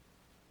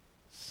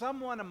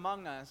Someone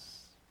among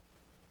us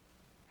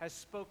has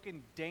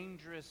spoken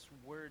dangerous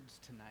words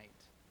tonight.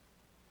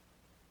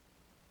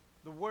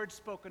 The words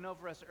spoken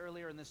over us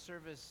earlier in this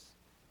service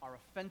are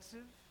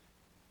offensive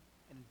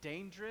and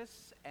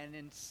dangerous, and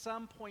in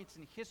some points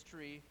in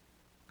history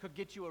could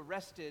get you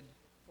arrested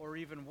or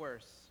even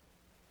worse.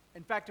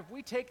 In fact, if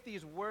we take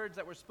these words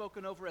that were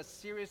spoken over us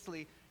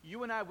seriously,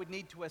 you and I would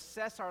need to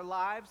assess our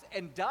lives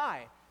and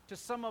die to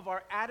some of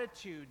our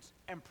attitudes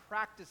and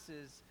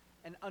practices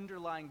and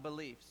underlying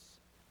beliefs.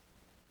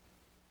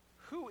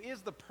 Who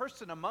is the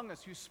person among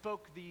us who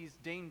spoke these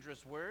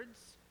dangerous words?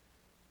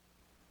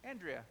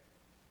 Andrea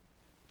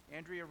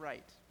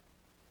Wright.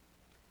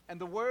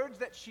 And the words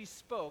that she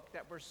spoke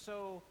that were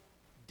so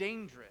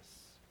dangerous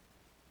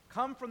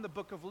come from the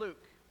book of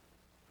Luke,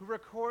 who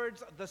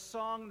records the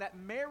song that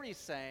Mary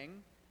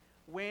sang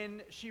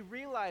when she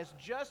realized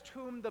just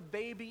whom the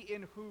baby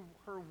in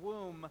her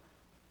womb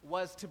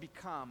was to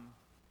become.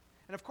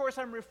 And of course,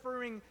 I'm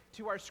referring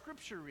to our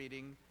scripture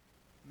reading,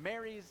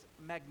 Mary's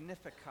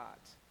Magnificat.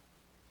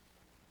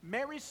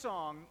 Mary's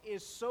song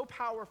is so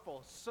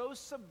powerful, so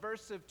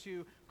subversive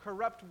to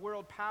corrupt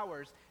world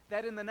powers,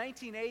 that in the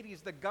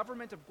 1980s, the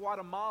government of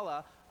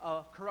Guatemala,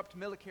 a corrupt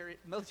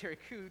military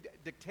coup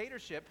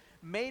dictatorship,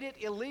 made it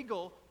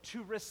illegal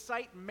to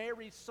recite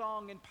Mary's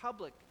song in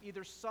public,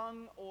 either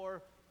sung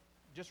or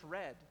just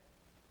read.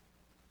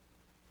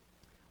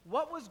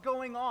 What was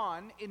going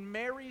on in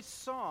Mary's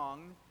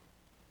song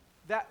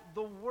that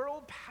the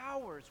world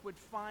powers would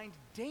find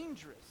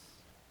dangerous,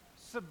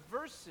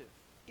 subversive,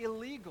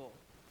 illegal?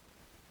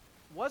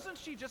 Wasn't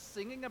she just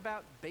singing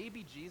about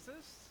baby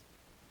Jesus?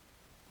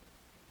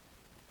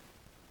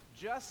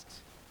 Just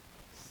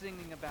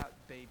singing about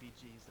baby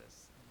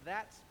Jesus.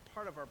 That's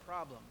part of our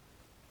problem.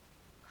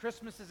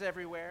 Christmas is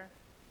everywhere.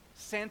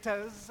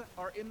 Santas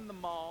are in the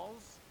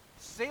malls.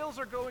 Sales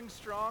are going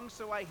strong,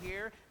 so I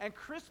hear. And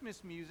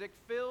Christmas music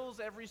fills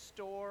every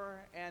store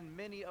and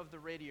many of the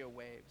radio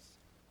waves.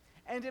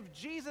 And if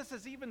Jesus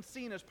is even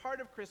seen as part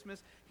of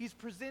Christmas, he's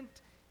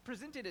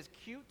presented as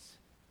cute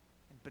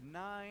and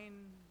benign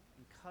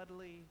and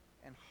cuddly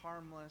and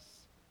harmless.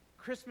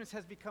 Christmas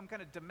has become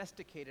kind of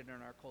domesticated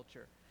in our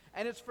culture.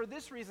 And it's for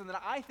this reason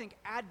that I think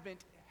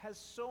Advent has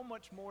so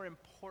much more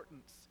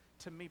importance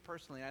to me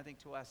personally, and I think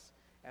to us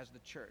as the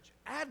church.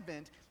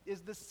 Advent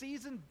is the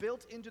season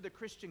built into the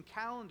Christian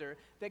calendar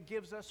that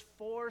gives us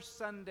 4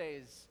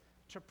 Sundays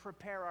to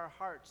prepare our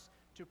hearts,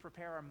 to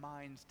prepare our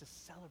minds, to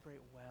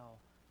celebrate well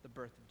the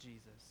birth of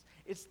Jesus.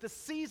 It's the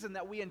season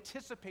that we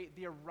anticipate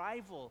the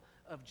arrival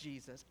of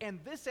Jesus. And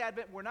this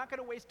Advent, we're not going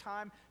to waste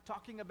time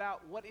talking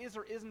about what is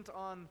or isn't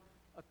on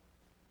a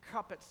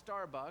cup at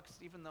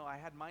Starbucks, even though I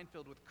had mine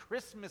filled with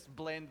Christmas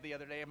blend the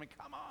other day. I mean,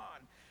 come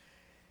on.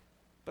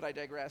 But I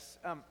digress.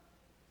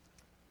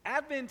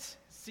 Advent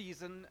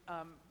season,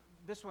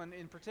 this one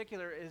in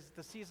particular, is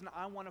the season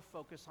I want to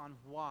focus on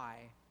why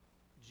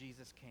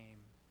Jesus came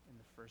in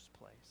the first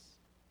place.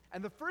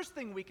 And the first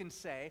thing we can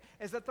say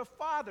is that the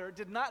Father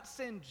did not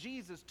send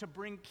Jesus to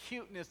bring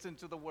cuteness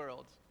into the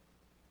world.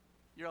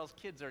 Your all's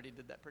kids already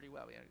did that pretty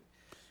well.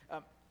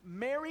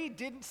 Mary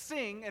didn't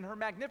sing in her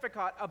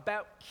Magnificat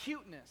about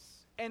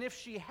cuteness. And if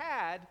she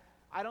had,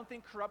 I don't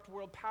think corrupt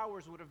world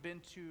powers would have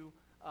been too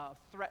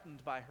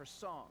threatened by her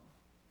song.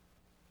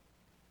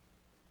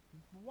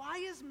 Why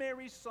is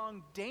Mary's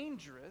song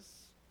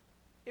dangerous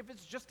if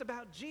it's just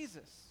about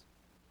Jesus?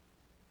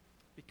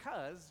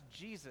 Because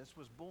Jesus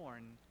was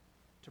born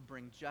to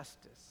bring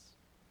justice.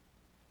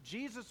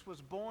 Jesus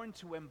was born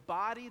to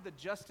embody the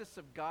justice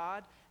of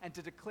God and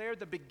to declare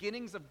the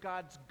beginnings of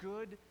God's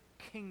good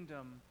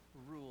kingdom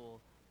rule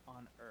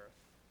on earth.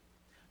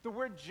 The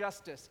word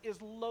justice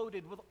is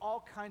loaded with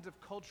all kinds of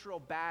cultural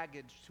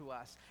baggage to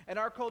us. In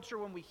our culture,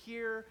 when we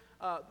hear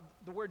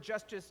the word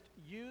justice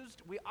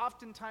used, we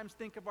oftentimes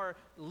think of our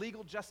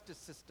legal justice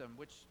system,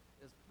 which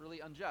is really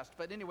unjust.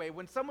 But anyway,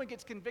 when someone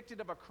gets convicted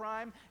of a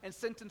crime and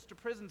sentenced to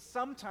prison,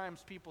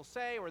 sometimes people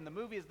say, or in the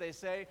movies they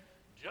say,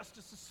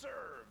 justice is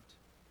served.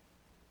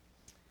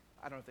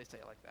 I don't know if they say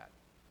it like that.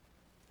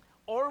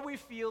 Or we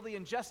feel the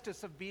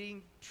injustice of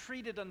being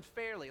treated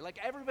unfairly. Like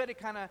everybody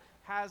kind of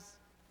has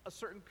a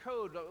certain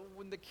code.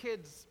 When the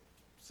kids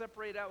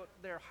separate out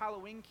their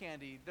Halloween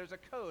candy, there's a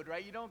code,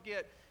 right? You don't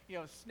get,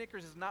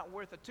 Snickers is not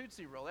worth a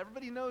Tootsie Roll.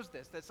 Everybody knows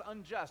this. That's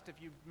unjust if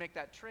you make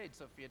that trade,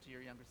 Sophia, to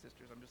your younger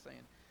sisters. I'm just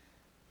saying.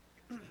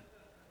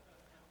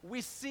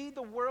 We see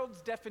the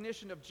world's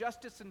definition of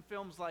justice in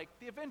films like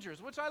The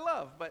Avengers, which I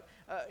love, but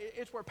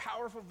it's where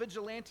powerful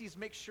vigilantes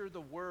make sure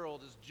the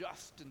world is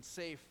just and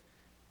safe,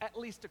 at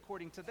least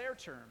according to their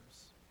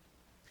terms.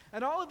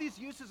 And all of these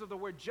uses of the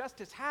word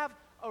justice have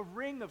a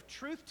ring of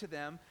truth to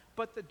them,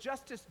 but the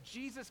justice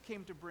Jesus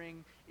came to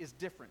bring is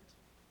different.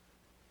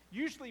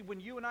 Usually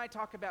when you and I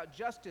talk about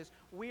justice,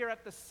 we are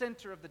at the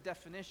center of the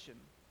definition.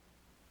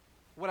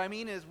 What I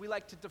mean is we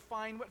like to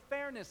define what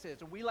fairness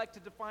is, and we like to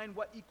define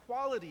what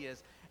equality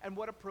is, and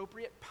what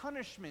appropriate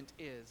punishment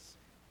is,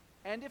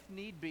 and if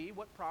need be,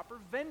 what proper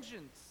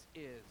vengeance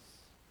is.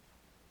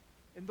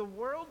 In the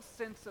world's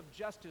sense of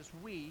justice,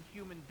 we,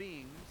 human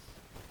beings,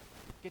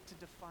 get to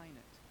define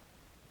it.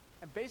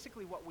 And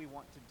basically what we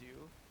want to do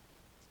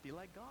is be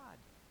like God.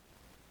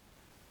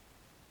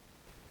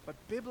 But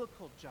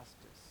biblical justice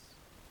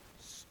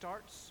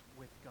starts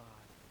with God.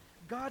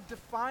 God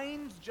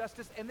defines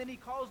justice, and then he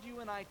calls you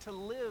and I to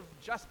live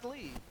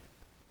justly.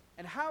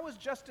 And how is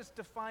justice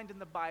defined in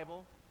the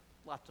Bible?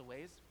 Lots of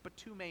ways, but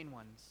two main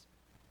ones.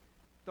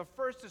 The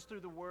first is through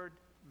the word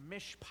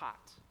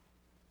mishpat.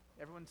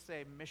 Everyone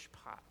say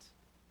mishpat.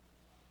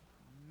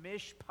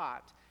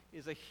 Mishpat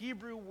is a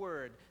Hebrew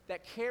word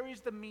that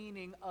carries the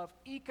meaning of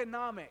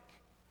economic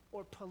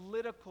or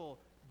political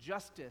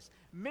justice.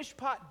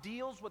 Mishpat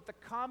deals with the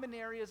common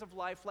areas of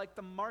life like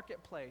the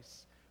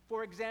marketplace.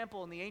 For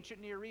example, in the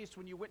ancient Near East,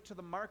 when you went to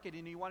the market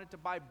and you wanted to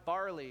buy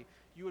barley,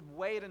 you would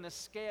weigh it in a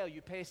scale.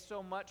 You pay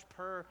so much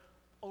per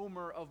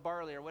omer of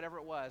barley or whatever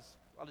it was.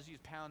 I'll just use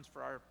pounds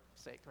for our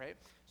sake, right?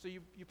 So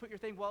you put your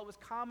thing. Well, it was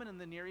common in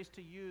the Near East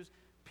to use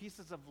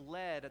pieces of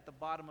lead at the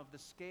bottom of the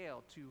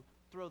scale to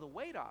throw the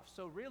weight off.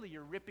 So really,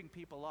 you're ripping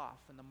people off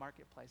in the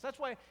marketplace. That's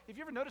why, if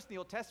you ever notice in the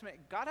Old Testament,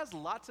 God has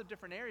lots of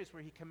different areas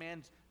where he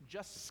commands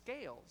just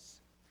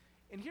scales.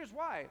 And here's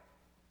why.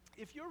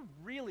 If you're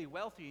really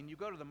wealthy and you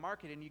go to the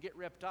market and you get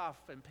ripped off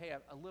and pay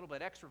a little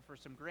bit extra for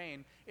some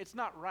grain, it's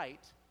not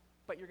right,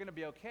 but you're going to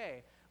be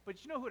okay.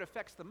 But you know who it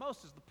affects the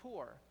most is the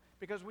poor.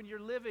 Because when you're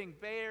living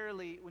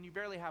when you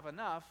barely have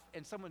enough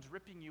and someone's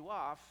ripping you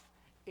off,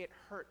 it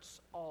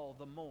hurts all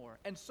the more.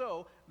 And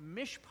so,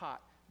 mishpat,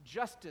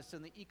 justice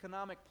in the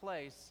economic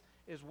place,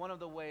 is one of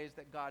the ways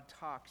that God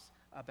talks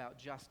about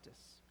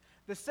justice.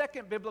 The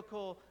second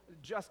biblical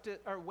justice,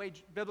 or way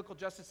biblical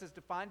justice is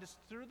defined, is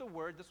through the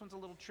word. This one's a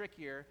little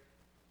trickier.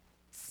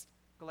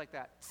 Go like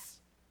that.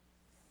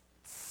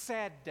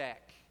 Tzedek.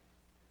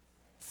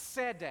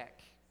 Tzedek.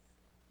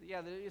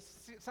 Yeah, it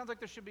sounds like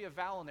there should be a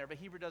vowel in there, but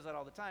Hebrew does that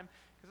all the time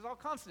because it's all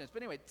consonants.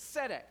 But anyway,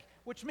 tzedek,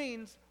 which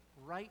means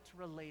right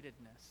relatedness.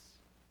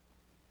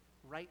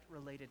 Right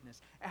relatedness.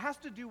 It has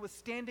to do with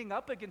standing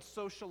up against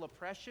social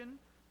oppression,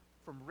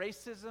 from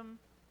racism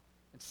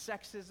and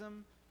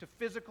sexism to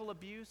physical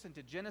abuse and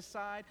to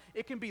genocide.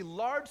 It can be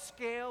large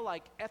scale,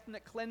 like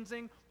ethnic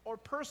cleansing, or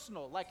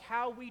personal, like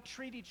how we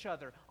treat each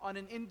other on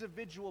an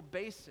individual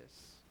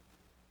basis.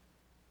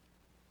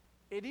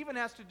 It even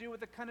has to do with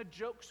the kind of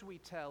jokes we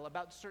tell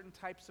about certain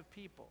types of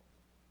people.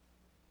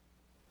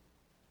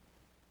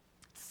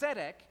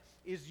 Tzedek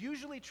is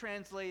usually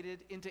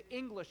translated into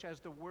English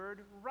as the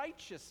word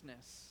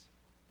righteousness.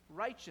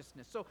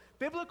 Righteousness. So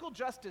biblical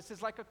justice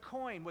is like a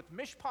coin with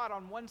mishpat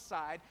on one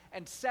side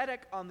and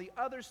tzedek on the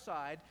other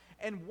side.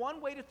 And one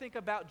way to think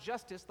about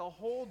justice, the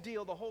whole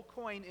deal, the whole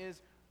coin,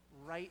 is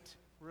right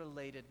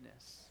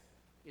relatedness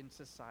in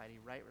society.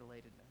 Right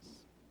relatedness.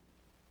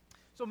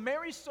 So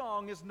Mary's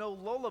song is no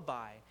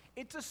lullaby.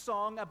 It's a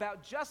song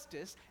about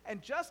justice,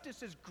 and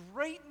justice is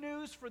great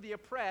news for the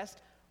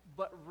oppressed,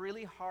 but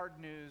really hard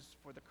news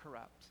for the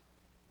corrupt.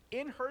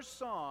 In her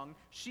song,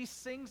 she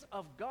sings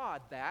of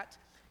God that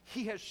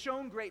he has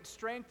shown great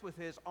strength with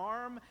his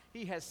arm.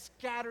 He has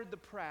scattered the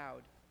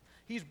proud.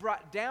 He's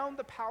brought down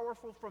the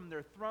powerful from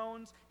their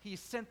thrones. He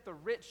sent the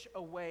rich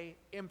away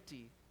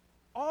empty.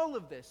 All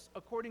of this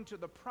according to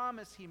the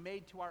promise he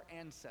made to our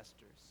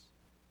ancestors.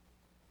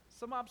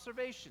 Some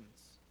observations.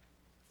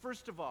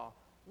 First of all,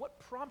 what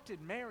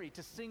prompted Mary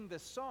to sing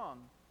this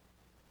song?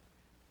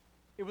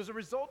 It was a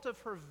result of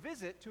her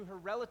visit to her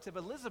relative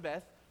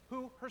Elizabeth,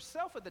 who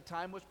herself at the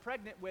time was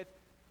pregnant with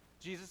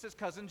Jesus'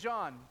 cousin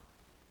John.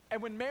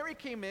 And when Mary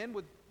came in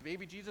with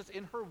baby Jesus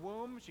in her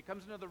womb, she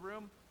comes into the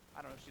room.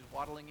 I don't know if she's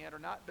waddling yet or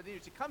not, but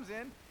anyway, she comes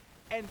in,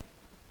 and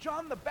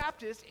John the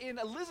Baptist in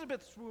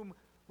Elizabeth's womb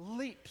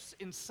leaps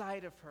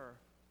inside of her.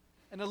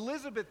 And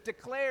Elizabeth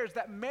declares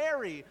that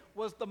Mary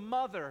was the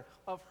mother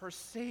of her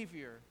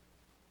Savior.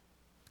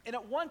 And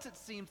at once it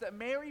seems that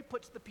Mary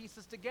puts the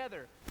pieces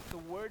together. The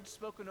words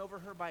spoken over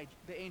her by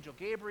the angel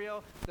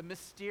Gabriel, the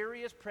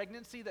mysterious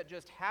pregnancy that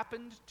just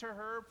happened to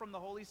her from the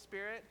Holy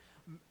Spirit,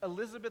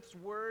 Elizabeth's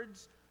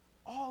words,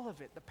 all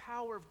of it, the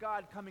power of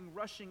God coming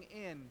rushing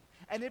in.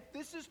 And if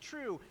this is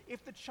true,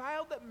 if the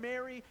child that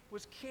Mary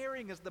was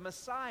carrying is the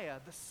Messiah,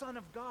 the Son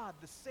of God,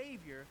 the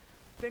Savior,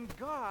 then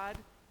God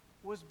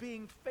was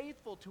being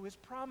faithful to his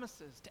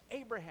promises to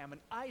Abraham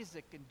and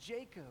Isaac and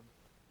Jacob,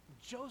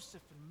 and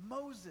Joseph and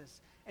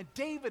Moses and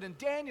David and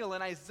Daniel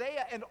and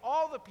Isaiah and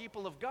all the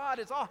people of God.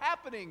 It's all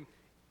happening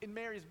in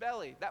Mary's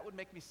belly. That would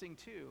make me sing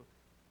too.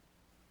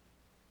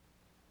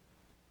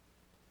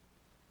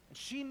 And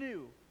she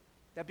knew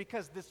that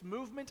because this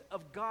movement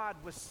of God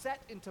was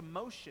set into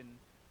motion,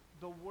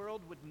 the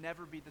world would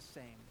never be the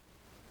same.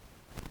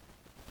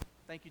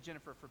 Thank you,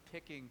 Jennifer, for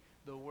picking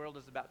 "The World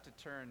is About to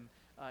Turn"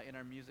 in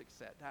our music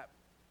set.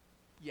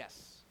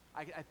 Yes,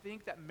 I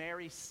think that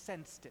Mary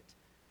sensed it.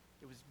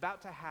 It was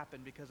about to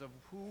happen because of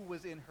who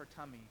was in her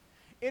tummy.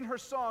 In her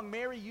song,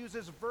 Mary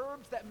uses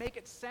verbs that make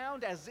it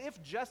sound as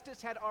if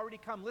justice had already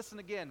come. Listen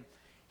again.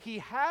 He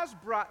has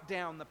brought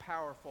down the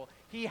powerful.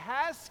 He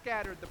has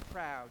scattered the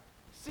proud.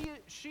 See,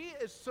 she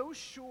is so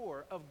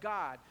sure of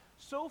God,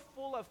 so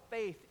full of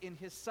faith in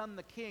his Son,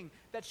 the King,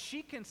 that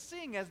she can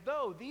sing as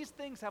though these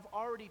things have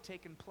already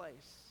taken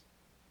place.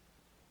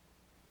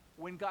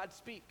 when God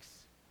speaks,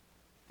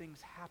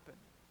 things happen.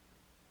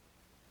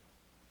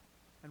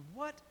 And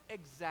what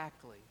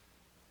exactly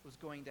was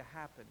going to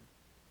happen?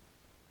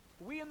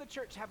 We in the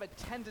church have a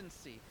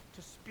tendency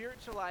to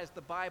spiritualize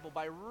the Bible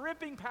by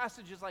ripping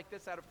passages like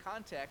this out of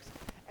context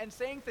and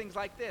saying things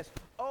like this: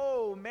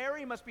 oh,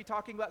 Mary must be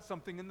talking about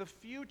something in the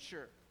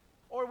future.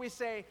 Or we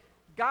say,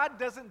 God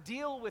doesn't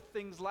deal with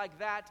things like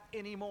that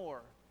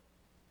anymore.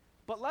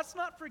 But let's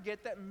not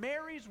forget that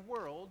Mary's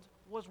world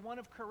was one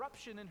of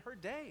corruption in her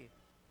day.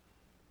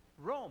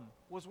 Rome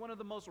was one of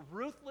the most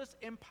ruthless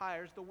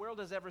empires the world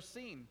has ever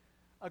seen.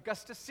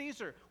 Augustus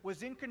Caesar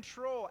was in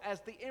control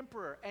as the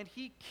emperor, and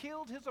he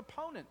killed his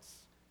opponents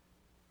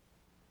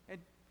and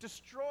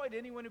destroyed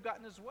anyone who got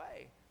in his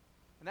way.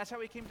 And that's how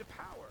he came to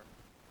power.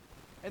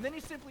 And then he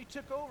simply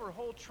took over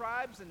whole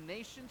tribes and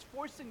nations,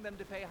 forcing them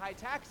to pay high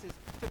taxes,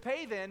 to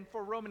pay then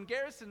for Roman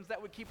garrisons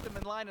that would keep them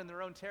in line in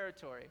their own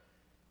territory.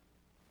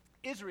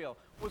 Israel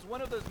was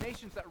one of those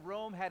nations that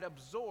Rome had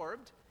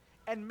absorbed,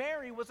 and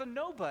Mary was a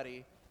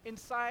nobody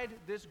inside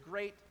this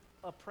great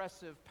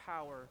oppressive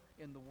power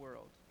in the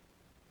world.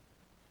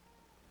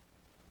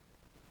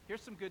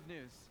 Here's some good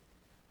news.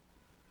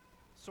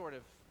 Sort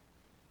of.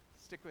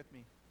 Stick with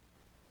me.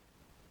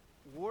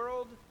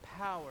 World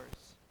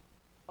powers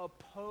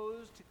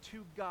opposed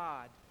to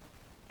God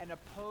and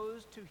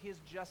opposed to his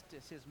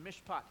justice, his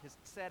mishpat, his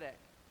tzedek,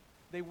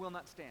 they will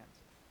not stand.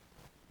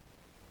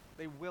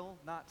 They will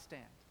not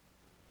stand.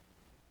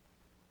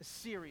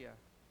 Assyria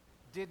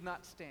did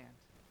not stand.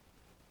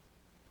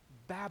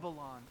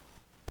 Babylon,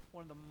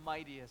 one of the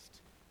mightiest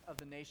of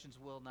the nations,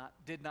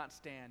 did not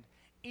stand.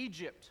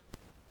 Egypt,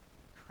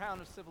 crown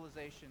of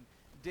civilization,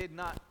 did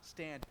not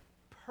stand.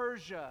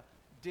 Persia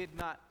did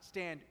not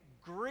stand.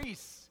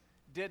 Greece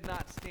did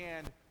not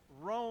stand.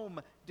 Rome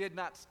did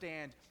not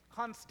stand.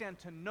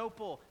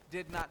 Constantinople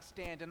did not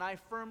stand. And I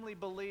firmly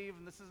believe,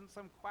 and this isn't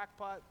some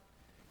quackpot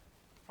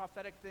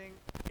prophetic thing,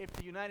 if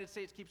the United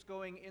States keeps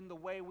going in the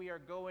way we are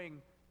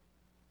going,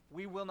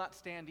 we will not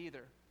stand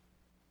either.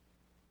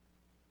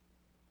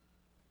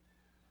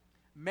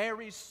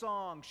 Mary's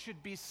song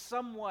should be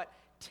somewhat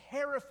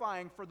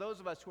terrifying for those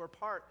of us who are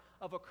part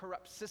of a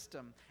corrupt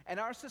system. And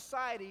our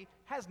society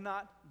has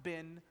not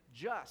been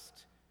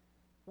just.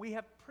 We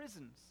have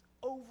prisons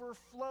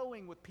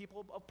overflowing with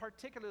people of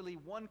particularly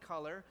one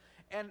color,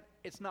 and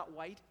it's not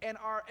white, and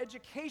our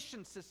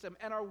education system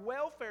and our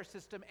welfare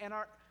system and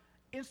our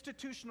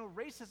institutional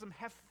racism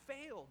have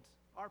failed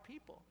our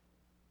people.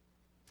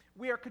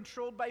 We are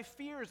controlled by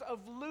fears of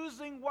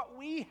losing what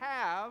we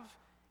have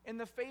in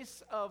the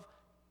face of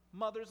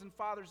mothers and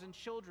fathers and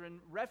children,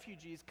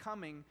 refugees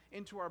coming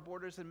into our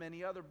borders and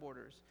many other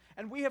borders.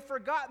 And we have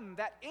forgotten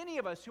that any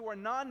of us who are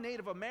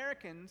non-Native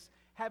Americans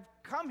have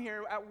come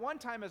here at one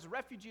time as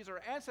refugees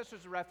or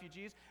ancestors of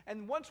refugees,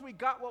 and once we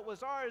got what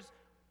was ours,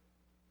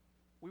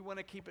 we want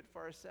to keep it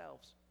for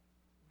ourselves,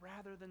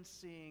 rather than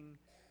seeing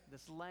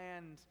this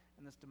land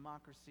and this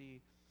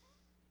democracy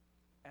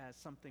as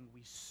something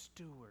we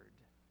steward,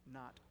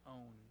 not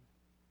own.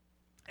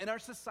 And our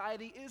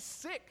society is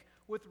sick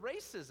with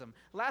racism.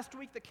 Last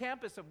week, the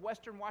campus of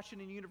Western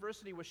Washington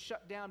University was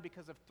shut down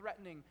because of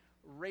threatening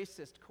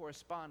racist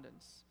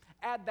correspondence.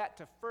 Add that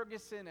to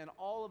Ferguson and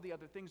all of the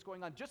other things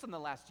going on just in the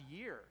last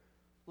year,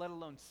 let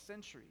alone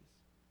centuries,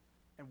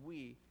 and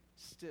we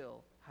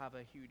still have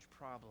a huge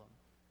problem.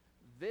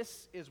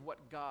 This is what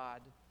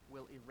God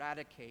will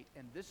eradicate,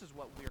 and this is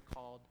what we are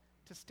called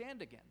to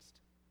stand against.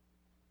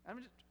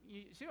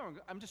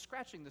 I'm just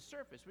scratching the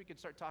surface. We could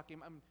start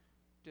talking.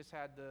 Just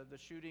had the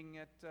shooting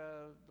at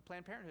the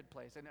Planned Parenthood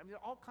place, and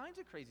all kinds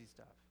of crazy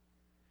stuff.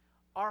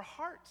 Our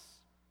hearts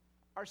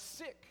are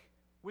sick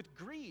with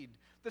greed.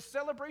 The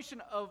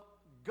celebration of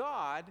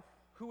God,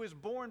 who is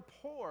born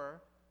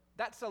poor,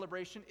 that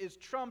celebration is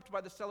trumped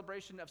by the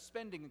celebration of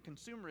spending and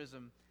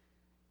consumerism.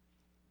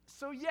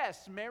 So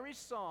yes, Mary's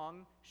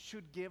song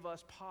should give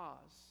us pause.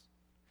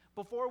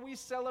 Before we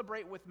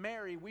celebrate with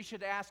Mary, we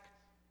should ask,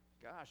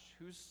 gosh,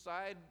 whose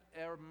side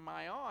am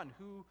I on?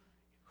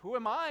 Who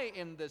am I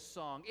in this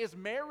song? Is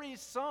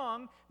Mary's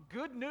song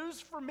good news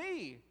for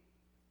me?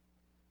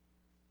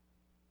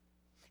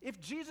 If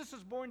Jesus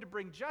is born to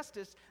bring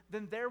justice,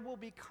 then there will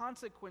be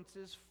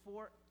consequences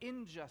for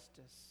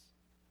injustice.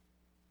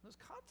 Those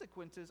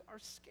consequences are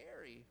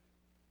scary.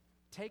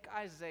 Take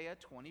Isaiah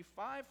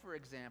 25, for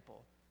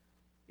example.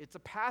 It's a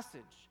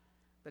passage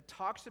that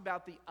talks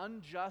about the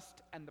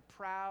unjust and the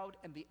proud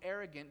and the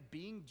arrogant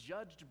being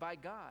judged by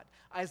God.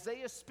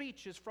 Isaiah's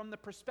speech is from the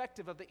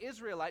perspective of the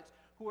Israelites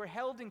who were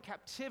held in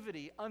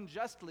captivity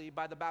unjustly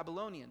by the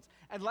Babylonians.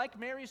 And like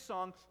Mary's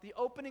song, the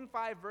opening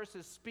 5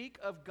 verses speak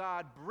of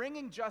God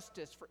bringing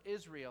justice for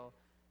Israel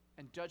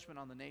and judgment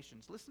on the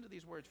nations. Listen to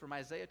these words from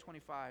Isaiah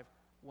 25,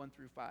 1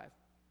 through 5.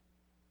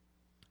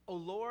 O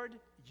Lord,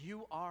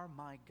 you are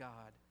my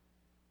God.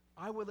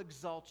 I will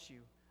exalt you.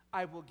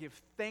 I will give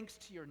thanks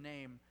to your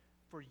name,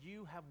 for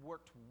you have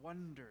worked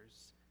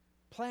wonders.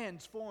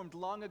 Plans formed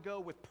long ago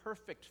with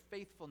perfect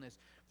faithfulness.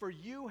 For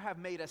you have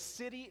made a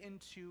city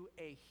into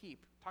a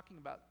heap. Talking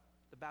about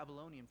the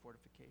Babylonian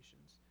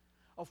fortifications.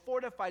 A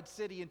fortified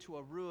city into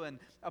a ruin.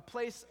 A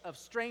place of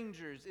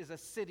strangers is a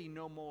city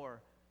no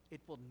more. It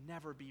will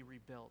never be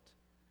rebuilt.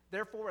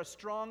 Therefore, a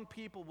strong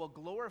people will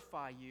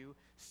glorify you.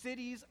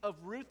 Cities of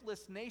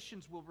ruthless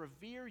nations will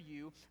revere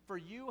you, for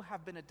you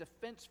have been a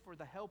defense for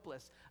the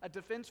helpless, a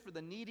defense for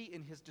the needy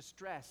in his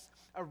distress,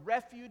 a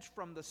refuge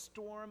from the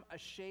storm, a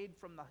shade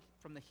from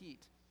the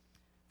heat.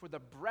 For the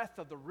breath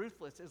of the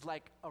ruthless is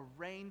like a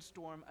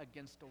rainstorm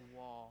against a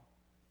wall.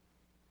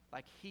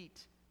 Like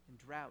heat and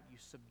drought, you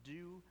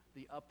subdue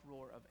the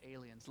uproar of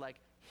aliens. Like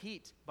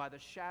heat by the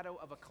shadow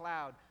of a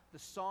cloud, the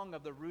song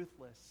of the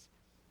ruthless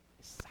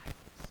is silenced.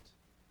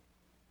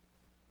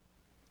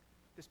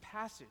 This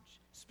passage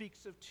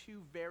speaks of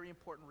two very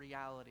important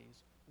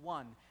realities.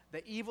 One,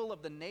 the evil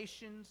of the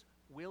nations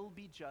will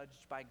be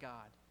judged by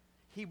God.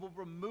 He will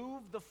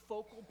remove the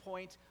focal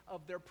point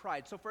of their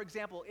pride. So, for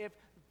example, if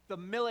the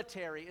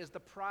military is the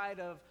pride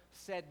of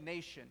said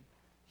nation,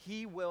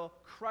 he will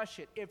crush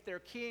it. If their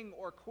king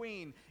or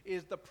queen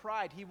is the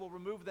pride, he will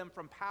remove them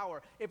from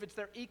power. If it's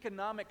their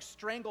economic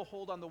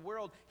stranglehold on the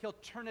world, he'll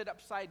turn it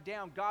upside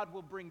down. God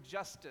will bring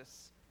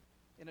justice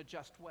in a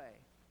just way.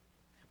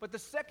 But the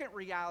second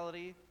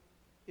reality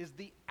is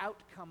the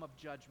outcome of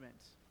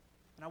judgment.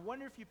 And I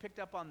wonder if you picked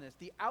up on this.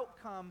 The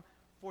outcome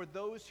for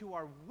those who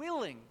are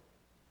willing,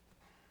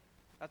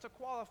 that's a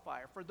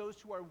qualifier. For those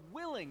who are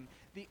willing,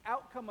 the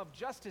outcome of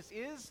justice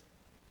is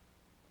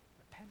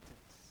repentance.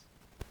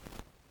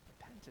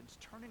 Repentance,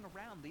 turning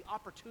around, the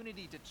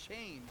opportunity to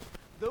change.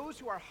 Those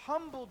who are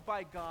humbled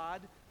by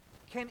God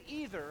can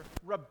either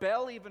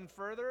rebel even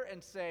further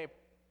and say,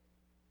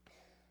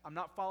 I'm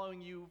not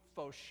following you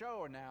faux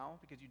show now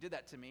because you did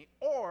that to me,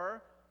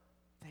 or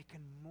they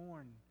can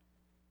mourn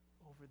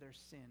over their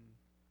sin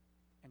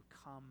and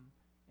come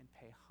and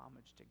pay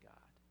homage to God,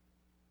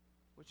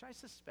 which I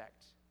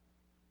suspect,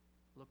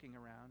 looking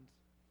around,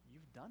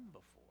 you've done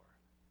before.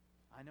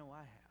 I know I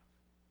have.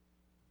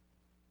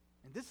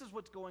 And this is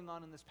what's going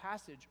on in this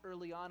passage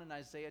early on in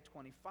Isaiah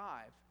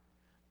 25.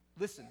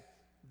 Listen.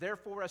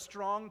 Therefore, a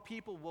strong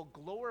people will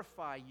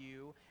glorify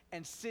you,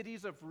 and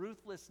cities of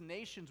ruthless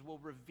nations will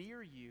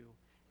revere you.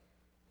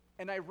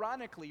 And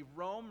ironically,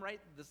 Rome, right,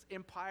 this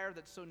empire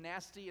that's so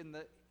nasty in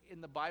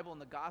the Bible and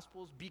the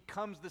Gospels,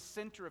 becomes the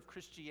center of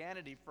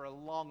Christianity for a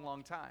long,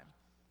 long time.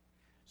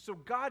 So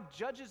God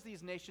judges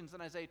these nations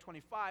in Isaiah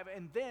 25,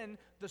 and then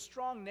the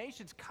strong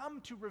nations come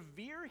to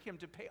revere him,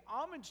 to pay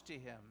homage to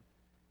him.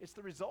 It's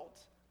the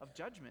result of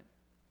judgment.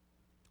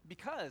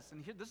 Because,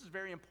 and here, this is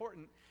very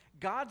important,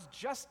 God's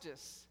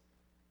justice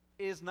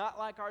is not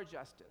like our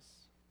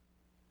justice.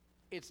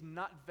 It's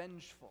not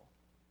vengeful.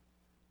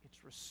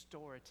 It's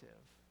restorative.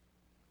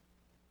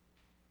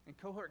 And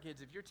cohort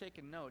kids, if you're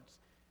taking notes,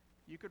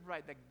 you could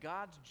write that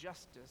God's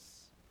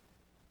justice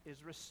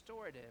is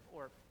restorative,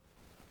 or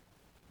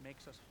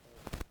makes us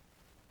whole.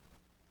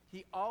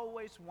 He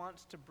always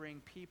wants to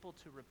bring people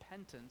to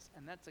repentance,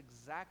 and that's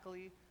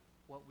exactly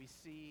what we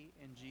see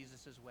in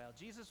Jesus as well.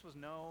 Jesus was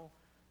no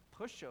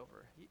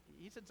pushover.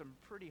 He said some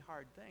pretty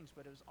hard things,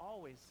 but it was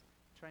always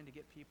trying to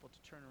get people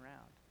to turn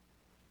around.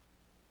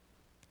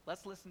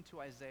 Let's listen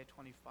to Isaiah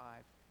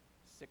 25,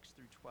 6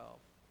 through 12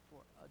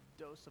 for a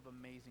dose of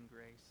amazing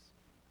grace.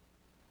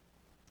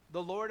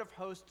 The Lord of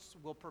hosts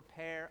will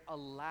prepare a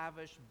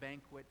lavish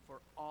banquet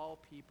for all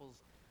peoples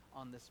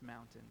on this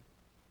mountain,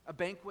 a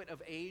banquet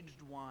of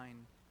aged wine,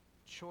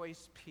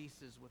 choice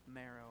pieces with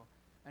marrow,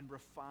 and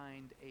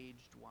refined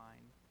aged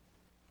wine.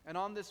 And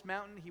on this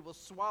mountain he will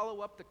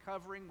swallow up the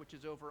covering which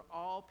is over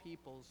all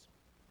peoples,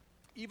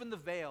 even the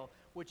veil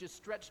which is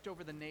stretched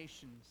over the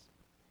nations.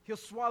 He'll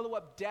swallow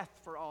up death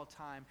for all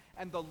time,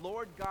 and the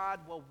Lord God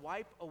will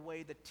wipe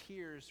away the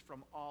tears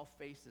from all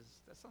faces.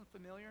 That sound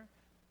familiar?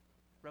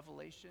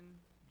 Revelation,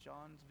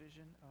 John's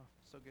vision. Oh,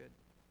 so good.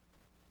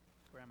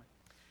 Where am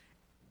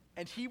I?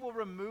 And he will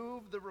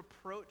remove the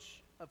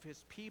reproach of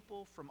his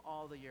people from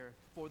all the earth.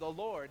 For the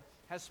Lord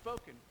has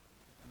spoken.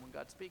 And when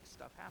God speaks,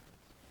 stuff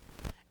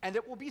happens. And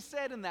it will be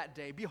said in that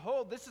day,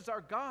 behold, this is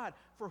our God,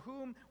 for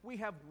whom we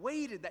have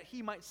waited that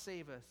he might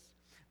save us.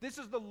 This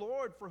is the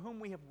Lord for whom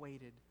we have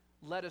waited.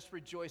 Let us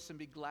rejoice and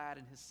be glad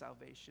in his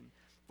salvation.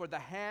 For the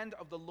hand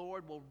of the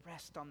Lord will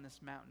rest on this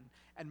mountain,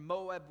 and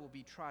Moab will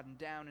be trodden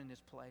down in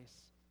his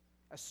place.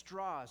 A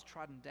straw is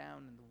trodden down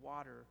in the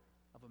water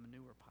of a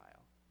manure pile.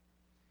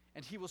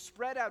 And he will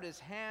spread out his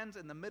hands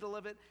in the middle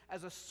of it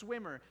as a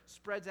swimmer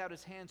spreads out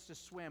his hands to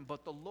swim.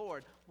 But the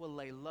Lord will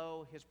lay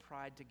low his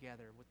pride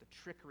together with the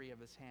trickery of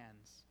his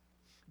hands.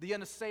 The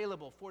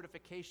unassailable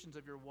fortifications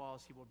of your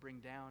walls he will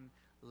bring down,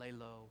 lay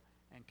low,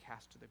 and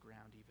cast to the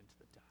ground, even to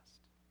the dust.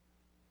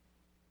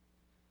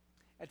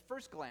 At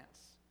first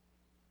glance,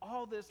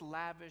 all this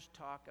lavish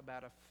talk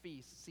about a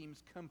feast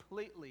seems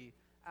completely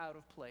out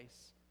of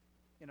place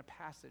in a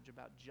passage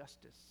about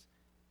justice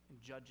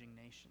and judging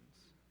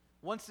nations.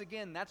 Once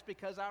again, that's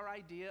because our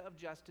idea of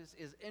justice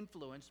is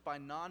influenced by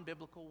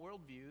non-biblical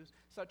worldviews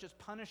such as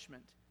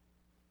punishment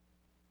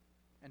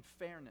and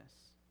fairness.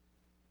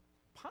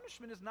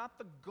 Punishment is not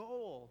the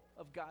goal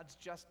of God's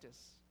justice.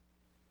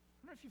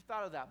 I wonder if you've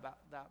thought of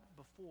that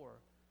before.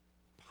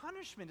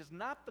 punishment is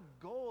not the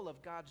goal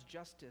of God's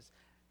justice.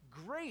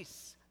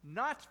 Grace,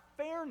 not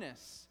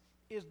fairness,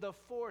 is the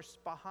force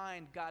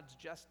behind God's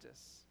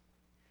justice.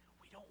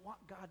 We don't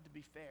want God to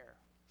be fair.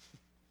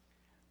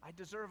 I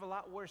deserve a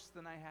lot worse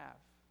than I have.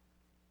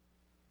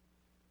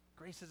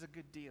 Grace is a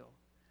good deal.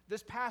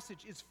 This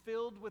passage is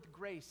filled with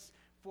grace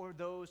for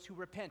those who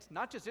repent,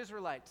 not just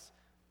Israelites,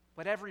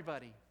 but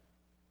everybody.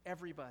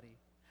 Everybody.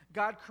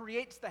 God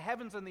creates the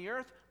heavens and the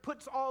earth,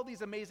 puts all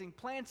these amazing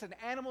plants and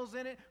animals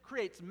in it,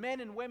 creates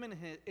men and women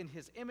in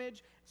his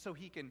image so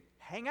he can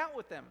hang out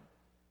with them.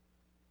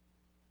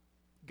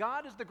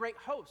 God is the great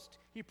host.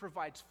 He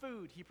provides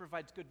food. He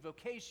provides good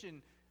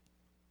vocation.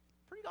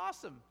 Pretty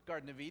awesome,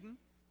 Garden of Eden.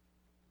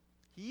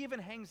 He even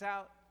hangs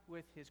out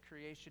with his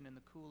creation in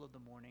the cool of the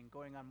morning,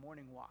 going on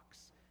morning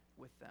walks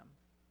with them.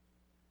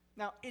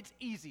 Now, it's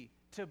easy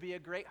to be a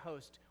great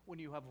host when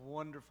you have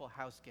wonderful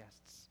house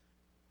guests.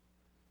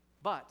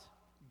 But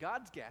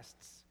God's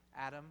guests,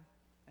 Adam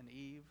and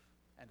Eve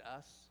and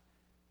us,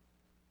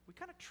 we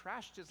kind of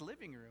trashed his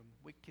living room.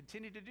 We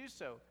continue to do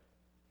so.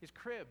 His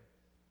crib,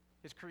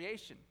 his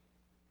creation.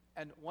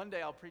 And one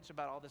day I'll preach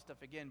about all this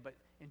stuff again, but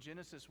in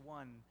Genesis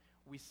 1,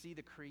 we see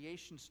the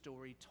creation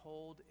story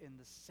told in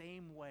the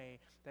same way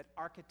that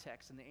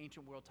architects in the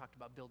ancient world talked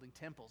about building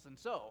temples. And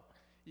so,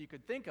 you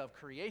could think of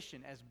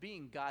creation as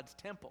being God's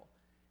temple.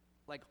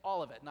 Like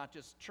all of it, not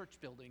just church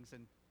buildings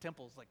and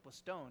temples like with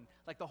stone,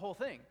 like the whole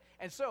thing.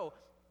 And so,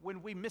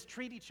 when we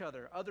mistreat each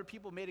other, other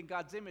people made in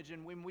God's image,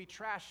 and when we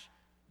trash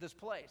this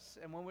place,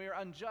 and when we are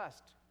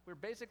unjust, we're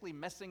basically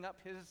messing up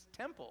his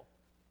temple.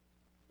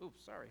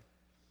 Oops, sorry.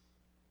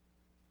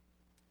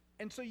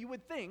 And so you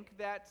would think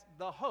that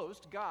the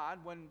host, God,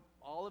 when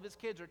all of his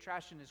kids are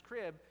trashing his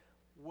crib,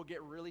 will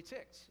get really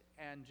ticked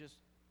and just,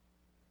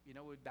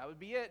 that would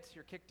be it.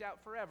 You're kicked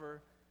out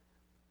forever.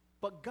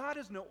 But God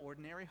is no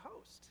ordinary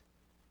host.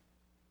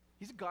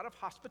 He's a God of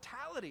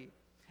hospitality.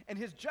 And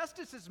his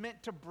justice is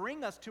meant to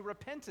bring us to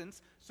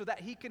repentance so that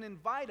he can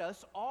invite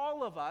us,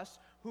 all of us,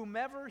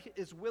 whomever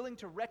is willing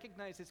to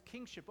recognize his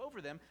kingship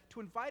over them, to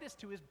invite us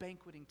to his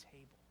banqueting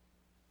table.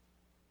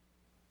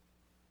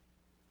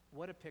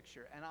 What a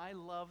picture. And I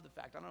love the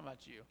fact, I don't know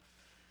about you,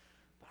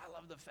 but I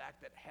love the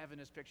fact that heaven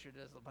is pictured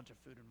as a bunch of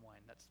food and wine.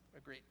 That's a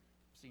great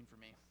scene for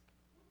me.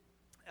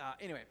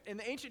 Anyway, in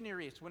the ancient Near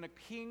East, when a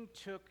king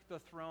took the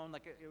throne,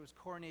 like it was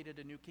coronated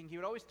a new king, he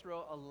would always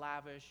throw a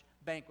lavish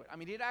banquet. I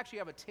mean, he'd actually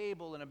have a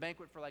table and a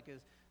banquet for like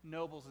his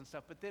nobles and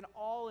stuff, but then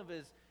all of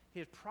his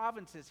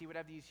provinces, he would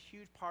have these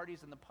huge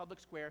parties in the public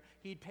square.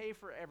 He'd pay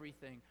for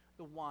everything,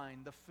 the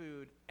wine, the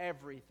food,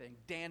 everything,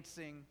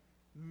 dancing,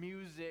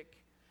 music.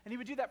 And he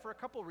would do that for a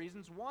couple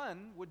reasons.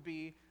 One would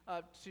be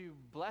to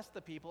bless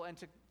the people and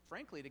to,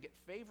 frankly, to get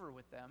favor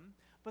with them.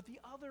 But the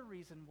other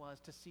reason was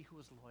to see who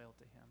was loyal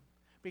to him.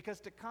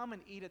 Because to come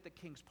and eat at the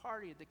king's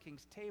party, at the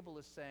king's table,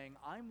 is saying,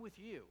 I'm with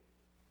you.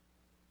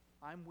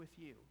 I'm with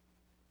you.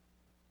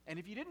 And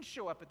if you didn't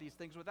show up at these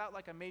things without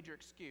like a major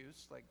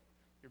excuse, like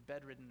you're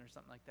bedridden or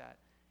something like that,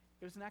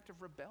 it was an act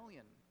of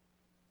rebellion.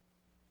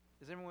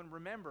 Does anyone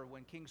remember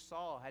when King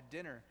Saul had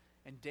dinner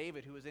and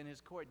David, who was in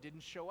his court,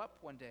 didn't show up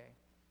one day?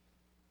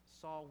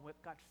 Saul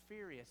got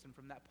furious and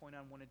from that point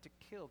on wanted to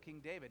kill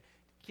King David.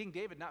 King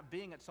David not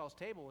being at Saul's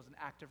table was an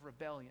act of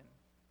rebellion.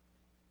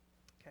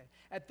 Okay.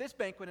 At this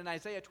banquet in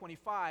Isaiah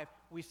 25,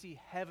 we see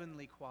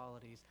heavenly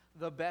qualities,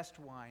 the best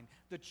wine,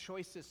 the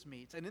choicest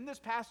meats. And in this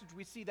passage,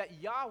 we see that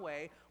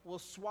Yahweh will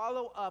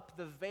swallow up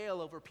the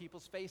veil over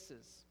people's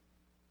faces.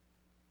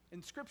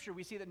 In Scripture,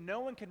 we see that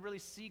no one can really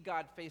see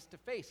God face to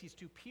face. He's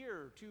too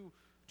pure, too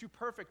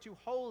perfect, too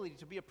holy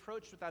to be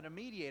approached without a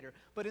mediator.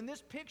 But in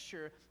this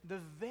picture, the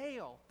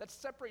veil that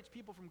separates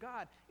people from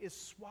God is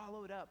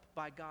swallowed up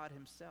by God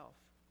himself.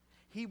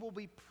 He will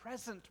be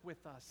present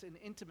with us in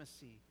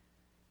intimacy.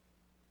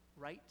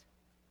 Right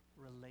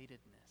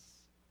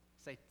relatedness.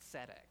 Say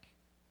tzedek.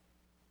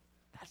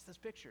 That's this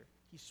picture.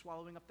 He's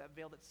swallowing up that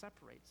veil that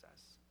separates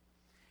us.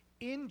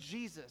 In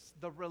Jesus,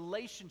 the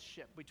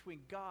relationship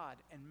between God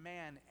and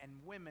man and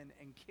women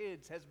and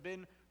kids has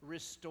been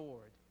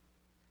restored.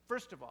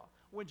 First of all,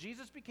 when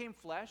Jesus became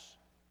flesh,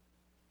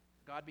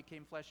 God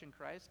became flesh in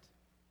Christ,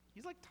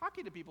 he's like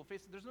talking to people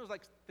face. There's no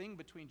like thing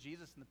between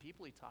Jesus and the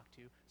people he talked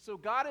to. So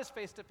God is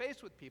face to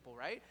face with people,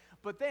 right?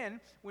 But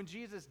then when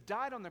Jesus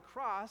died on the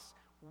cross,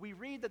 we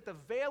read that the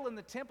veil in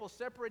the temple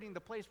separating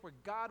the place where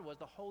God was,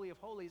 the Holy of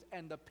Holies,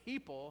 and the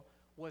people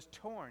was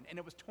torn. And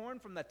it was torn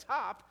from the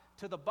top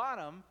to the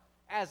bottom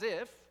as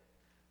if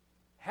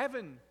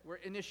heaven were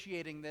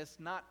initiating this,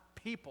 not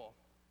people.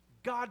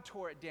 God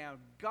tore it down.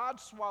 God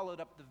swallowed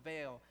up the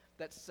veil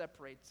that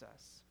separates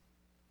us.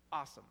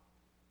 Awesome.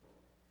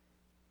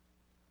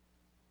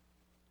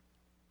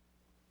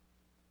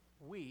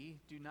 We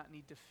do not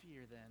need to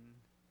fear then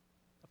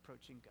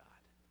approaching God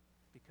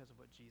because of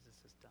what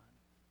Jesus has done.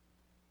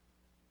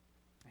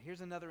 Now,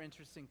 here's another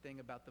interesting thing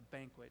about the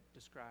banquet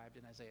described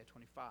in Isaiah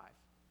 25.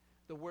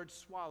 The word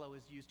swallow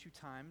is used 2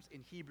 times.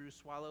 In Hebrew,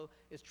 swallow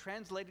is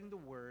translating the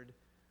word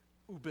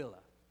ubila,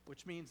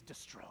 which means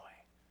destroy.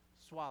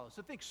 swallow.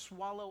 So think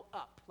swallow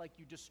up, like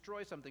you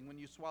destroy something when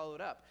you swallow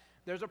it up.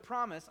 There's a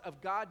promise of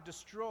God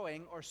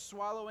destroying or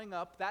swallowing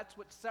up. That's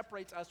what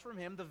separates us from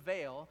him, the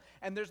veil.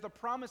 And there's the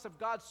promise of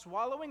God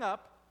swallowing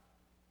up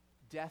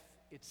death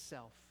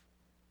itself.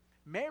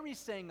 Mary's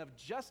saying of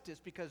justice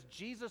because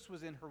Jesus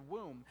was in her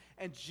womb,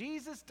 and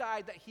Jesus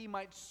died that he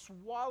might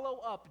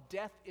swallow up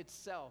death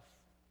itself.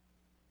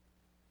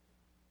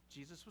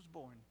 Jesus was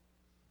born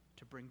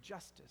to bring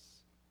justice.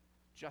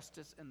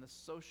 Justice in the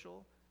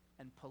social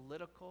and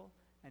political,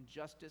 and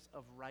justice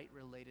of right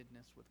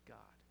relatedness with God.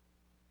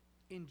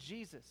 In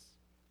Jesus,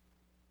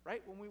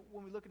 right?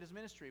 When we look at his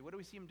ministry, what do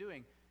we see him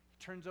doing?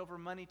 He turns over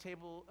money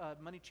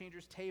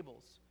changers'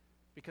 tables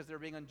because they're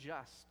being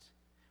unjust.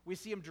 We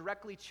see him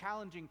directly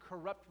challenging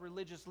corrupt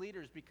religious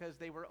leaders because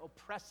they were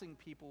oppressing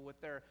people with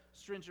their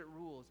stringent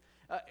rules.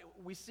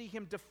 We see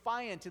him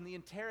defiant in the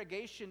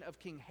interrogation of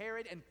King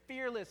Herod and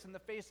fearless in the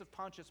face of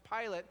Pontius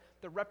Pilate,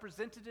 the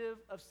representative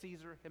of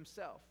Caesar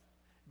himself.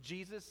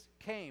 Jesus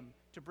came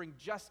to bring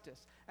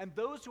justice, and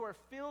those who are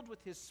filled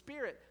with his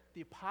Spirit,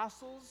 the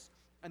apostles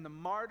and the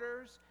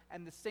martyrs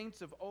and the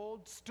saints of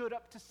old, stood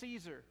up to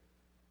Caesar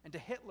and to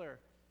Hitler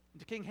and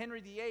to King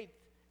Henry VIII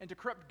and to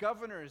corrupt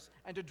governors,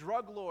 and to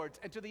drug lords,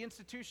 and to the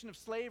institution of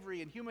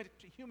slavery and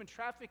human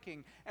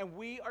trafficking, and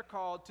we are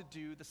called to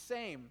do the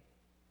same.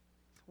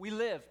 We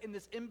live in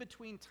this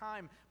in-between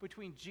time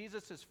between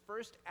Jesus'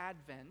 first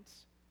advent,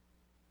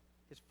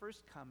 his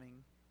first coming,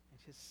 and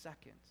his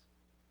second.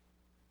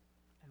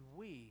 And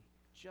we,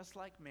 just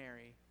like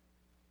Mary,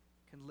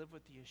 can live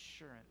with the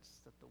assurance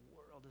that the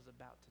world is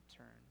about to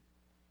turn,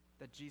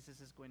 that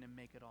Jesus is going to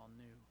make it all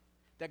new,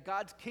 that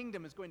God's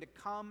kingdom is going to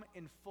come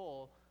in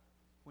full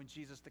when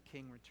Jesus the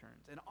King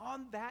returns. And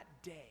on that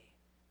day,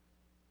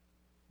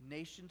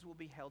 nations will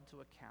be held to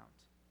account.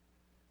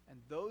 And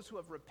those who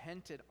have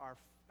repented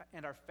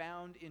and are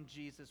found in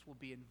Jesus will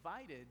be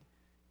invited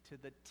to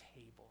the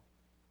table.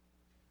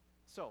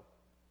 So,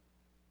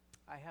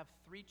 I have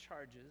 3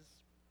 charges.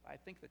 I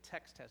think the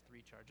text has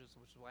 3 charges,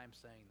 which is why I'm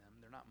saying them.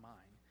 They're not mine.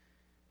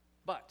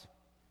 But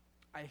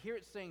I hear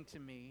it saying to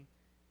me,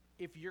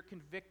 if you're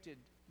convicted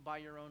by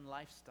your own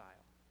lifestyle,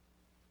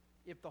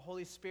 if the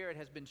Holy Spirit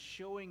has been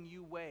showing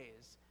you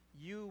ways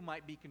you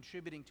might be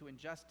contributing to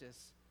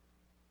injustice,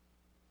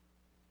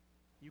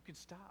 you can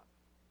stop.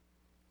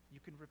 You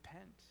can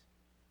repent.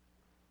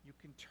 You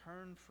can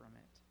turn from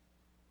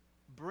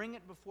it. Bring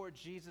it before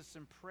Jesus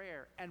in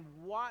prayer and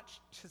watch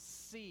to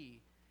see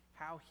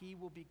how he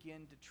will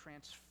begin to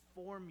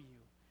transform you.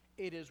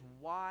 It is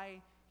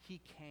why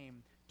he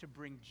came, to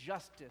bring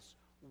justice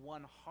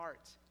one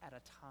heart at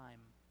a time.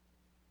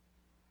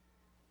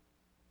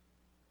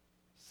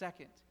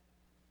 Second,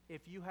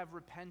 if you have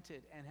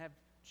repented and have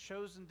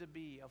chosen to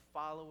be a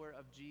follower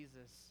of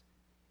Jesus,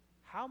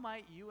 how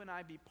might you and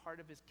I be part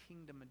of his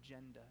kingdom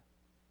agenda?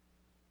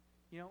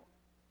 You know,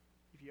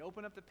 if you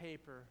open up the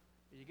paper,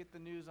 or you get the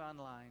news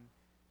online,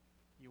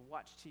 you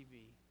watch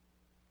TV,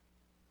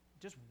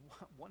 just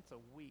once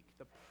a week,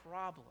 the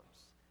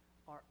problems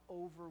are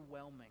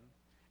overwhelming.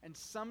 And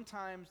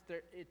sometimes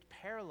it's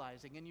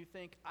paralyzing, and you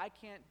think, I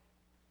can't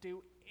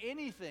do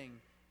anything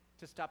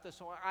to stop this,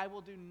 so I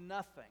will do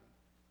nothing.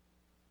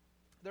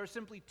 There are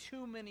simply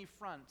too many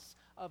fronts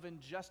of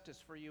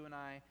injustice for you and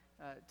I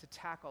to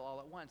tackle all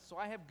at once. So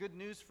I have good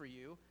news for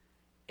you.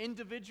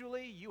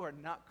 Individually, you are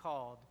not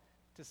called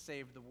to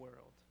save the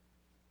world.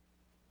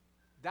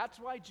 That's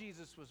why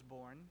Jesus was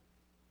born.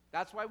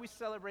 That's why we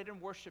celebrate and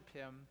worship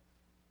him.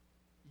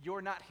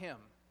 You're not him.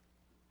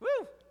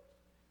 Woo!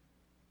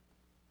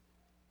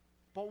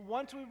 But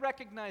once we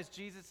recognize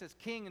Jesus as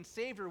King and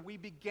Savior, we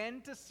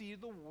begin to see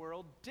the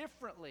world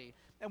differently.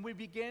 And we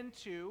begin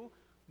to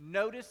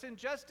notice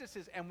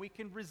injustices, and we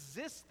can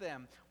resist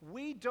them.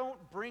 We don't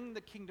bring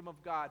the kingdom of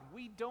God.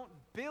 We don't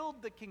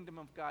build the kingdom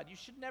of God. You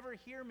should never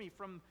hear me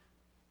from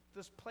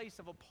this place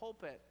of a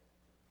pulpit,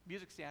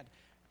 music stand,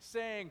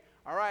 saying,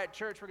 all right,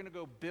 church, we're going to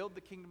go build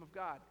the kingdom of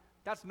God.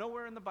 That's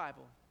nowhere in the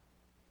Bible.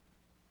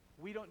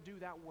 We don't do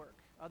that work.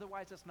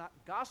 Otherwise, it's not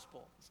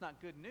gospel. It's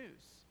not good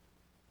news.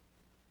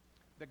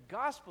 The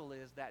gospel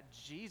is that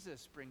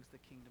Jesus brings the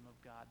kingdom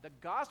of God. The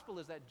gospel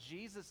is that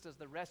Jesus does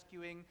the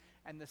rescuing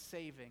and the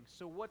saving.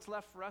 So what's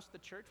left for us, the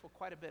church? Well,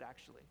 quite a bit,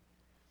 actually.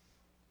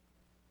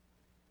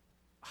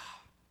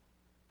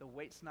 The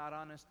weight's not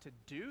on us to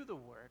do the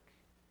work.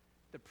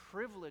 The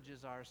privilege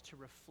is ours to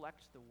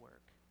reflect the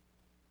work.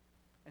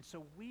 And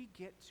so we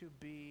get to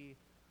be,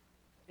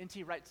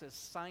 N.T. Wright says,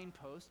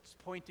 signposts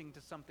pointing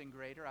to something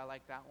greater. I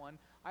like that one.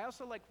 I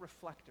also like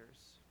reflectors.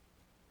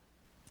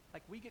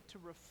 Like, we get to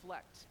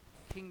reflect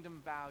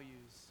kingdom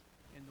values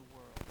in the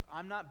world.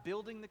 I'm not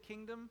building the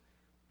kingdom,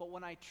 but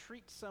when I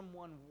treat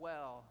someone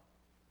well,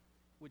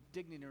 with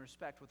dignity and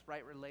respect, with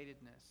right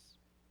relatedness,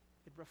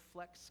 it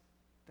reflects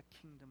the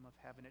kingdom of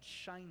heaven. It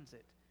shines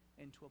it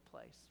into a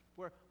place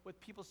where what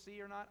people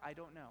see or not, I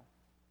don't know.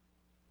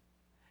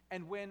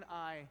 And when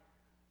I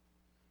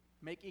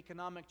make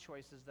economic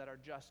choices that are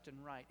just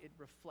and right, it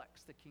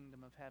reflects the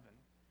kingdom of heaven.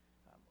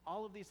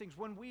 All of these things,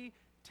 when we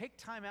take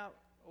time out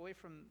away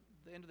from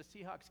the end of the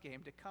Seahawks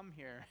game to come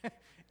here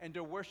and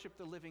to worship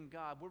the living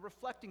God. We're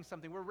reflecting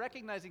something. We're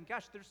recognizing,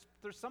 gosh,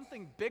 there's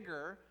something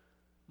bigger,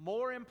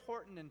 more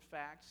important, in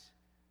fact,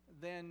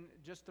 than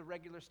just the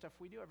regular stuff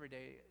we do every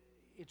day.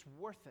 It's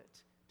worth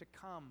it to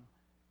come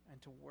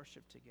and to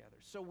worship together.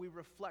 So we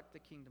reflect the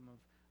kingdom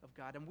of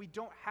God, and we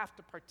don't have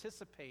to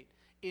participate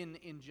in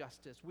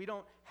injustice. We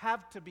don't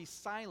have to be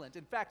silent.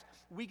 In fact,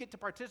 we get to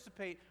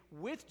participate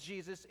with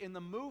Jesus in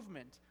the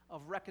movement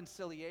of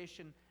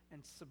reconciliation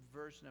and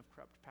subversion of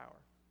corrupt power.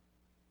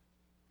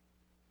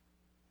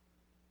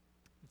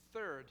 And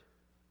third,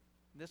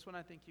 this one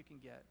I think you can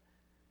get,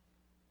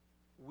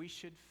 we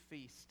should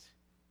feast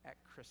at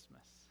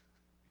Christmas.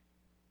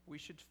 We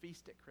should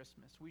feast at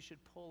Christmas. We should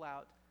pull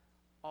out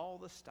all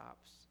the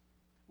stops.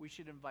 We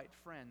should invite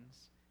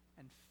friends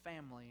and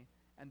family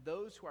and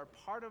those who are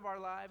part of our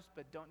lives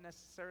but don't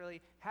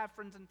necessarily have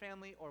friends and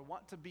family or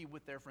want to be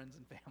with their friends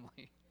and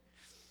family.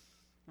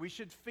 We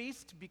should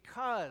feast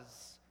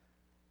because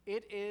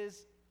it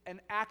is an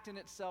act in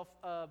itself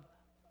of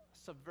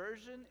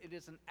subversion. It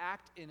is an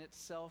act in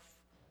itself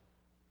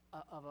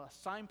of a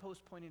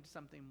signpost pointing to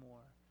something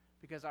more.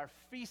 Because our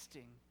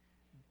feasting,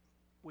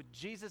 with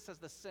Jesus as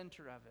the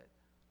center of it,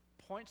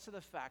 points to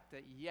the fact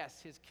that,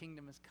 yes, his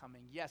kingdom is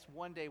coming. Yes,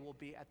 one day we'll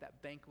be at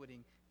that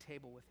banqueting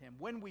table with him.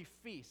 When we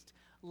feast,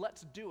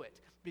 let's do it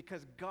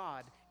because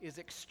God is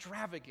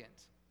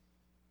extravagant.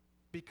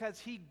 Because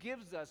he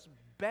gives us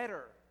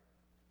better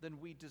than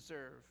we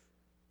deserve.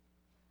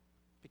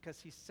 Because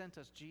he sent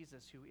us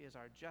Jesus, who is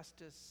our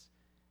justice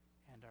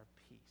and our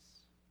peace.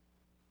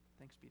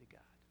 Thanks be to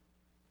God.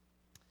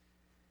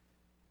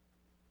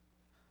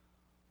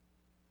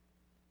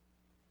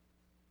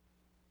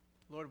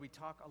 Lord, we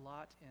talk a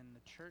lot in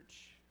the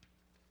church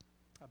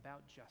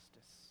about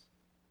justice.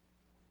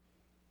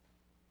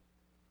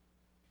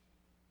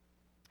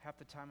 Half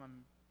the time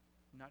I'm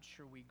not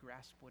sure we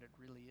grasp what it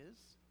really is.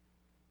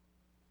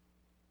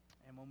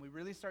 And when we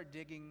really start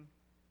digging,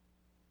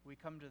 we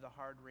come to the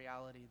hard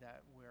reality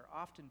that we're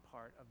often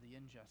part of the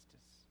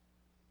injustice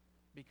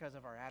because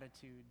of our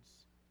attitudes,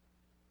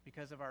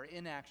 because of our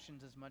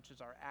inactions as much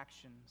as our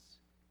actions.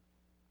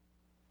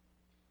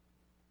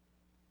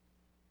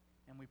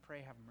 And we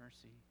pray, have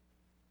mercy.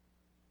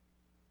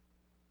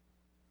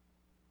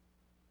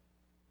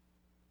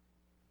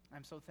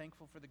 I'm so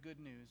thankful for the good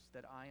news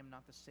that I am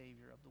not the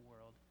Savior of the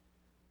world.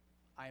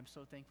 I am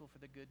so thankful for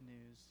the good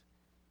news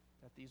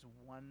that these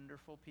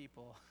wonderful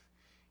people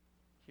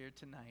here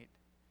tonight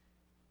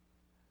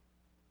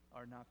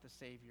are not the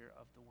Savior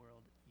of the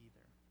world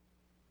either.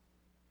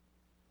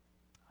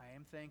 I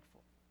am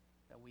thankful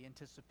that we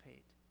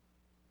anticipate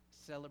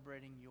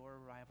celebrating your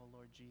arrival,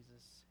 Lord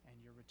Jesus, and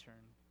your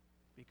return,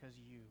 because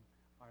you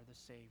are the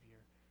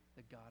Savior,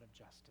 the God of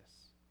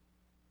justice.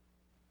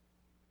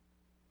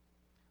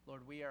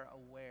 Lord, we are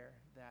aware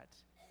that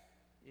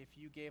if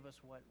you gave us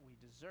what we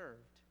deserved,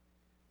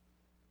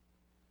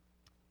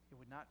 it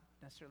would not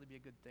necessarily be a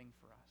good thing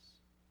for us.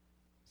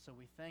 So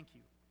we thank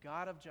you,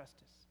 God of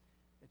justice,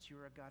 that you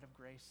are a God of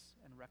grace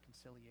and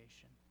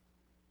reconciliation.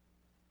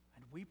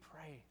 And we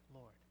pray,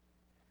 Lord,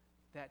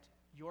 that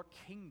your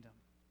kingdom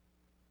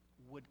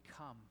would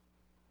come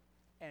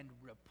and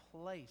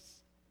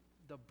replace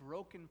the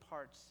broken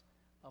parts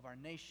of our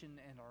nation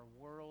and our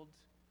world.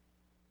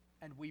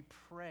 And we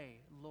pray,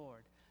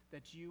 Lord,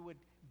 that you would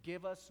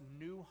give us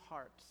new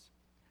hearts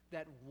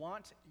that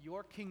want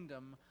your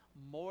kingdom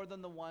more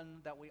than the one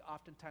that we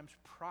oftentimes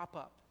prop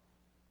up.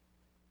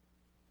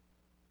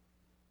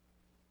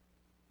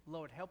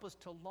 Lord, help us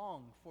to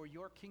long for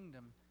your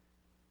kingdom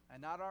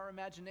and not our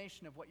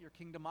imagination of what your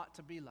kingdom ought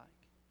to be like.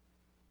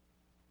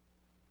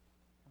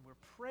 And we're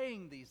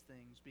praying these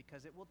things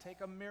because it will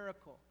take a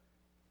miracle.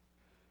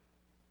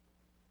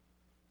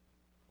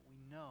 But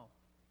we know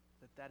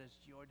that that is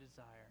your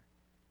desire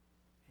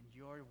and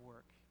your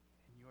work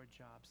and your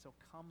job. So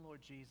come,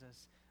 Lord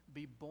Jesus,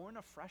 be born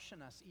afresh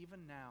in us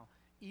even now,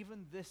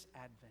 even this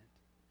Advent.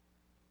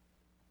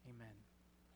 Amen.